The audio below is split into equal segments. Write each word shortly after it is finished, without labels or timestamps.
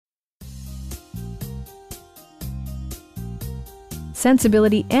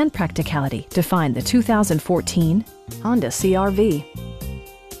sensibility, and practicality define the 2014 Honda CR-V.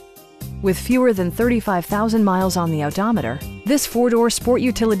 With fewer than 35,000 miles on the odometer, this four-door sport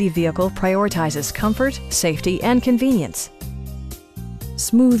utility vehicle prioritizes comfort, safety, and convenience.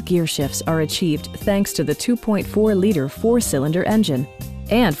 Smooth gear shifts are achieved thanks to the 2.4-liter four-cylinder engine.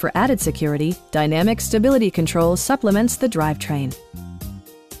 And for added security, dynamic stability control supplements the drivetrain.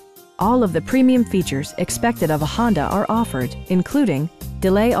 All of the premium features expected of a Honda are offered, including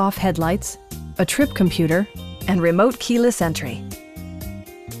delay-off headlights, a trip computer, and remote keyless entry.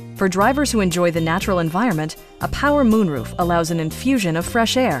 For drivers who enjoy the natural environment, a power moonroof allows an infusion of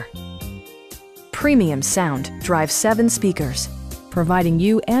fresh air. Premium sound drives 7 speakers, providing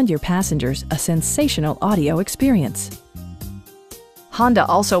you and your passengers a sensational audio experience. Honda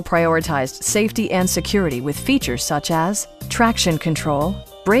also prioritized safety and security with features such as traction control,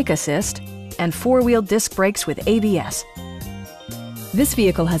 brake assist, and 4-wheel disc brakes with ABS. This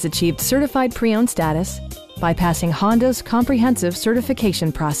vehicle has achieved certified pre-owned status by passing Honda's comprehensive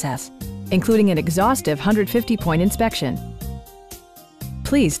certification process, including an exhaustive 150-point inspection.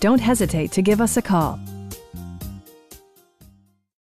 Please don't hesitate to give us a call.